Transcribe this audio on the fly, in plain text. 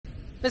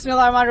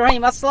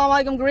Bismillahirrahmanirrahim.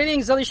 Assalamualaikum,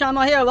 greetings. Ali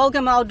Sharma here.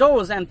 Welcome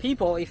outdoors. And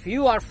people, if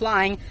you are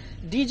flying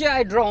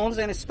DJI drones,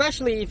 and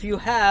especially if you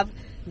have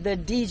the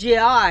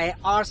DJI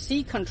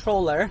RC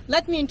controller,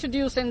 let me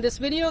introduce in this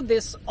video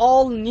this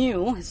all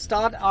new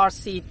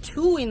StartRC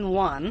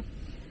 2-in-1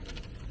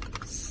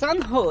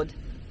 Sunhood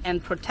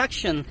and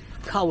Protection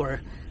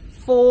cover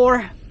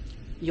for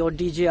your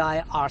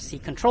DJI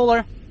RC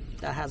controller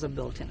that has a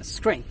built-in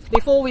screen.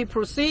 Before we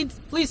proceed,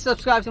 please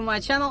subscribe to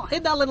my channel,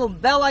 hit that little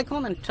bell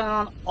icon and turn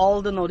on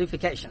all the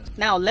notifications.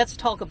 Now let's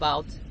talk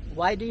about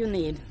why do you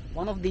need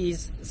one of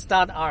these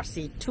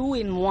StartRC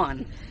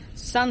 2-in-1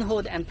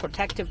 Sunhood and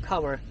protective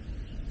cover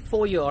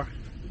for your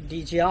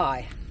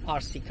DJI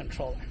RC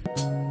controller.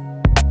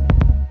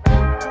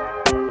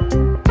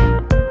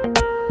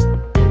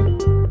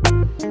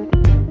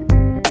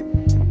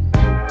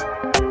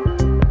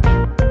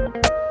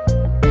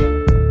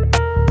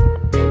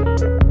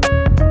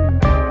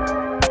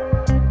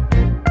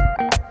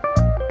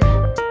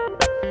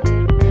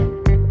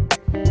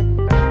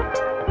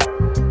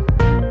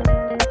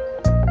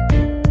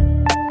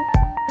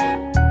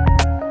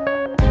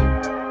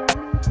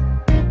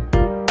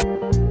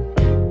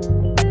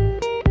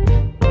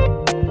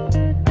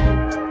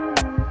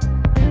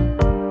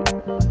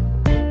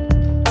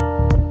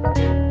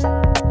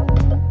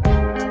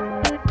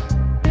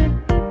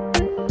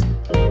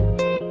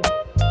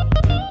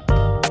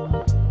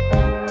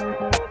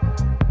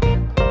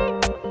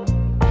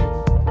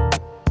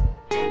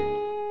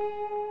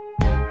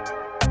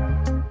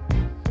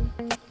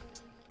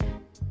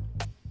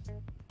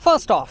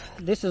 First off,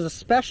 this is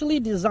specially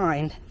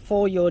designed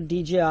for your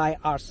DJI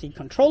RC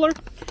controller,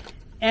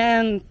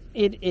 and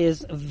it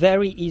is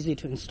very easy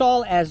to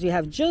install. As you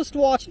have just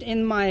watched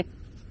in my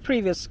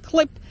previous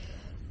clip,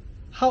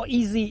 how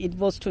easy it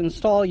was to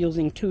install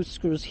using 2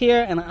 screws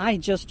here, and I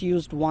just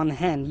used one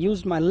hand,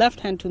 used my left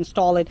hand to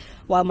install it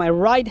while my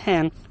right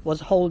hand was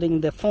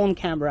holding the phone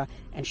camera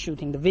and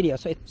shooting the video.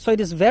 So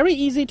it is very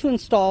easy to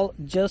install,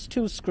 just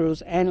 2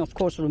 screws, and of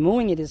course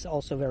removing it is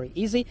also very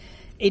easy.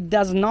 It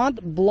does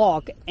not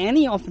block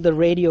any of the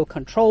radio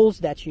controls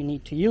that you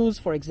need to use.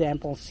 For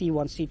example,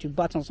 C1, C2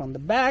 buttons on the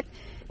back,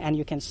 and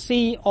you can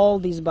see all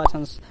these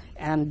buttons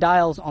and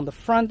dials on the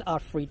front are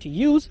free to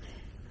use.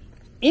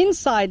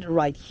 Inside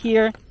right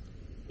here,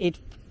 it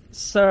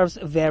serves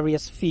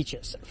various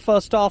features.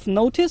 First off,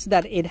 notice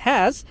that it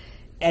has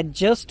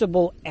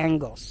adjustable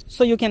angles.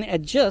 So you can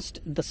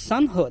adjust the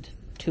sun hood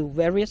to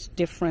various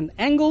different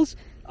angles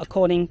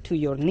according to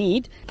your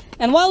need.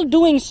 And while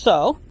doing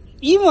so,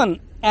 even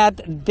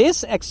at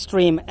this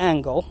extreme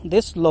angle,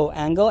 this low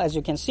angle, as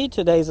you can see,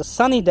 today is a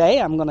sunny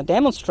day. I'm going to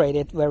demonstrate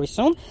it very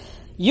soon.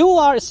 You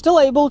are still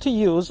able to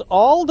use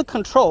all the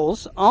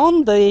controls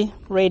on the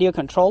radio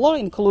controller,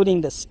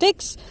 including the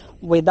sticks,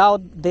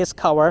 without this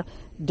cover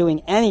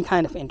doing any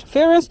kind of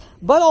interference.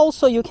 But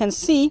also you can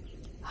see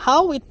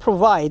how it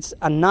provides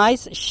a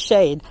nice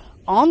shade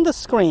on the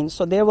screen,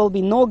 so there will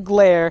be no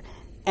glare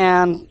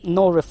and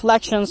no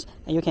reflections,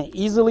 and you can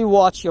easily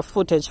watch your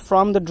footage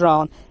from the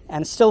drone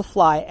and still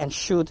fly and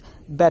shoot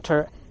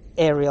better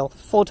aerial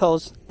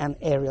photos and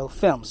aerial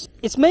films.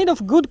 It's made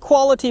of good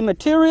quality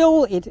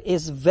material. It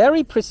is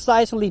very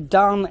precisely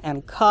done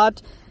and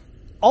cut.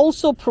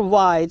 Also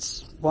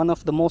provides, one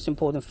of the most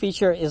important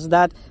feature is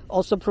that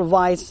also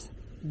provides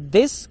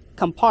this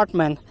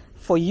compartment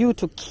for you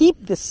to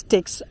keep the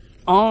sticks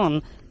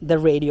on the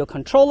radio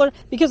controller,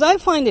 because I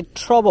find it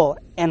trouble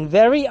and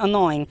very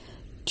annoying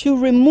to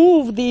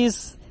remove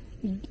these,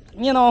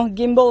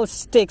 gimbal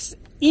sticks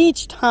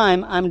each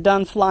time I'm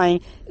done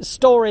flying,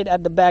 store it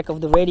at the back of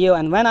the radio,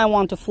 and when I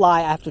want to fly,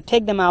 I have to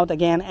take them out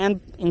again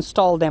and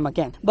install them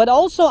again. But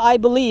also, I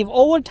believe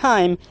over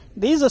time,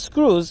 these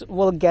screws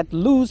will get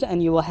loose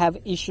and you will have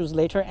issues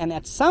later. And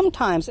at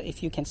sometimes,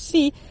 if you can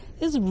see,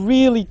 it's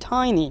really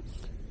tiny.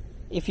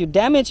 If you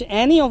damage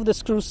any of the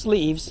screw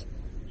sleeves,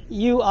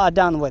 you are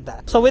done with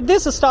that. So with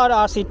this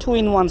StartRC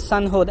 2-in-1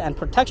 Sunhood and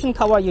Protection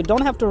cover, you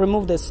don't have to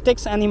remove the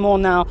sticks anymore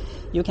now.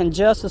 You can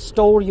just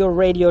store your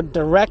radio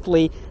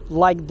directly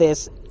like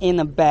this in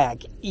a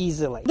bag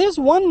easily. There's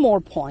one more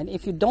point.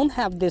 If you don't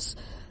have this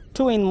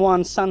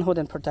 2-in-1 Sunhood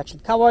and Protection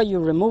cover, you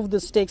remove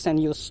the sticks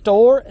and you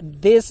store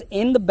this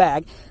in the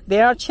bag,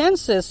 there are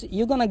chances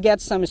you're gonna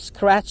get some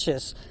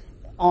scratches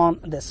on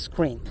the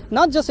screen.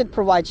 Not just it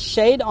provides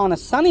shade on a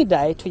sunny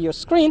day to your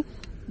screen,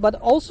 but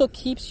also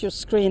keeps your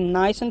screen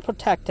nice and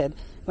protected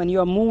when you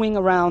are moving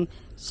around,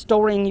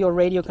 storing your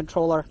radio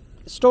controller,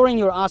 storing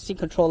your RC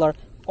controller,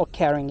 or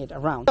carrying it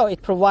around. So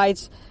it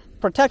provides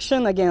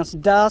protection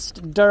against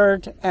dust,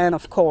 dirt, and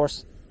of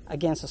course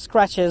against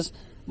scratches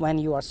when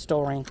you are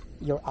storing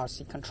your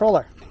RC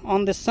controller.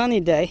 On this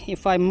sunny day,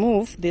 if I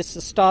move this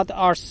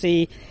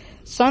StartRC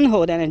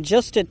Sunhood and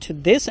adjust it to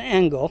this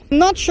angle, I'm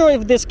not sure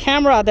if this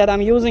camera that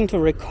I'm using to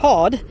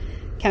record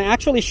can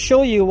actually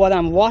show you what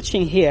I'm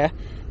watching here.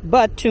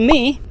 But to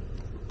me,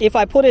 if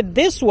I put it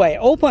this way,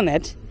 open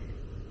it,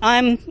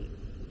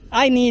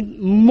 I need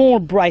more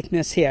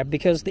brightness here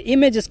because the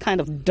image is kind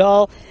of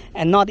dull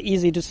and not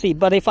easy to see.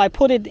 But if I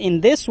put it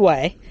in this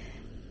way,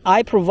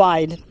 I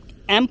provide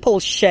ample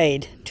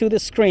shade to the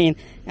screen,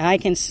 and I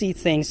can see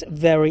things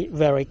very,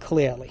 very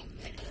clearly.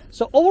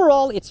 So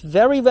overall, it's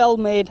very well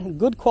made,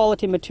 good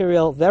quality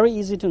material, very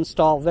easy to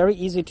install, very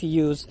easy to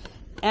use,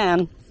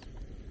 and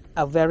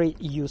a very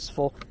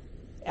useful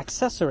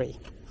accessory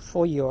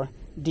for your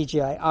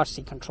DJI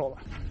RC controller.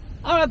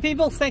 Alright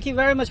people, thank you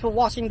very much for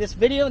watching this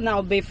video.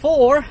 Now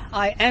before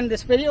I end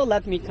this video,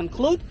 let me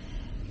conclude.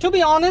 To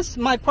be honest,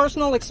 my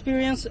personal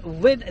experience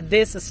with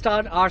this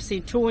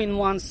StartRC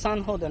 2-in-1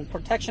 Sunhood and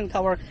Protection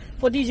cover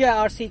for DJI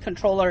RC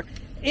controller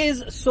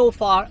is so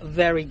far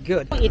very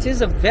good. It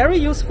is a very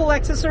useful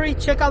accessory.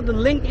 Check out the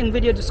link in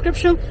video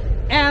description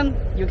and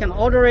you can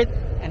order it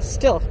and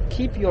still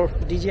keep your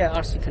DJI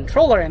RC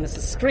controller and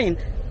its screen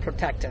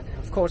protected.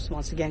 Of course,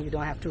 once again, you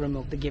don't have to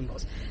remove the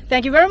gimbals.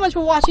 Thank you very much for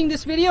watching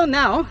this video.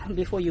 Now,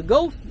 before you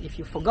go, if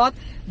you forgot,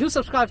 do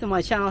subscribe to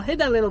my channel, hit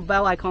that little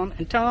bell icon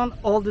and turn on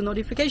all the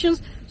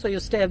notifications so you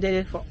stay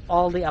updated for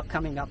all the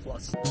upcoming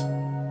uploads.